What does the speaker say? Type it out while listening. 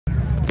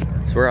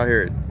So we're out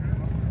here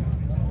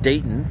at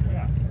Dayton,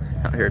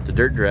 out here at the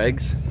Dirt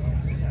Drags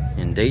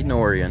in Dayton,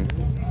 Oregon.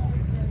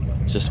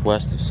 Just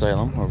west of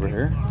Salem over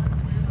here.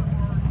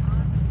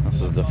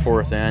 This is the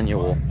 4th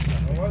annual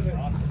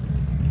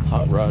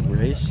hot rod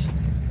race.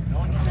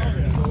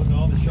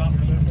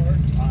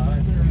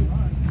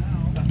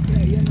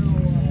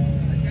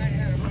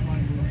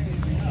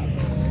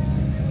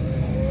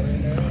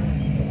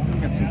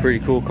 Got some pretty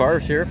cool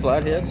cars here,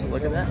 flatheads.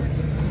 Look at that.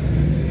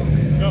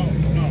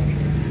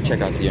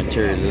 Check out the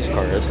interior of this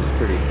car. This is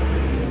pretty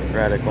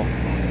radical.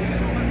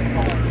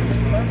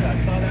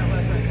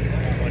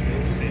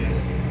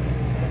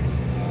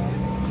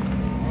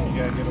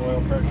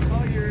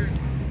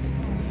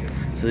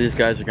 So these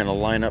guys are going to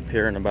line up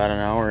here in about an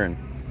hour and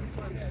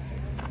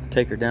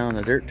take her down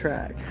the dirt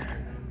track.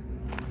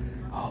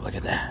 Oh, look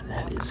at that.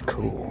 That is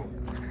cool.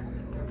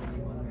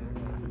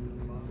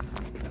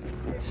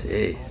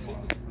 Jeez.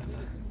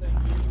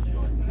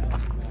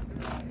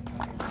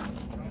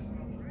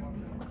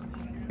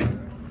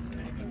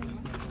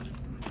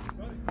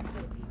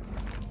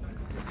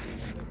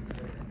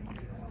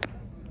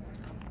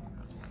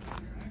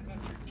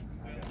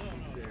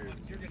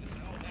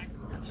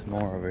 Got some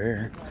more over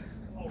here.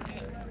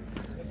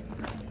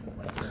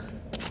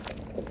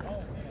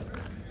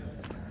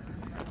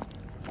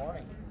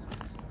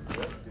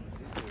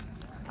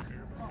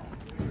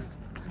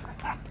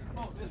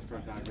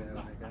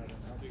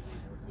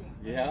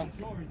 Yeah,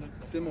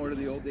 similar to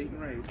the old Dayton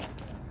race.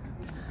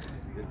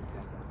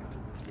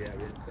 Yeah,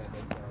 we had set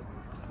that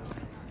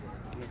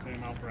The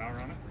same mile per hour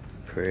on it.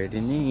 Pretty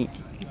neat.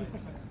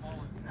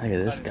 Look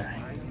at this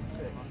guy.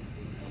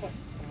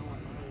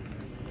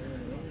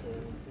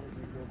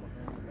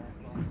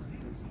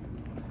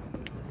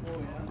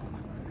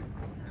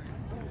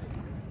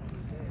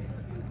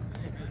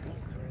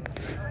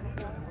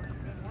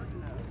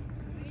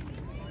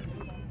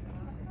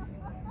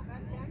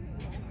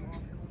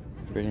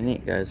 Pretty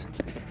neat, guys.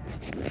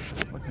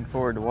 Looking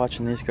forward to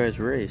watching these guys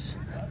race.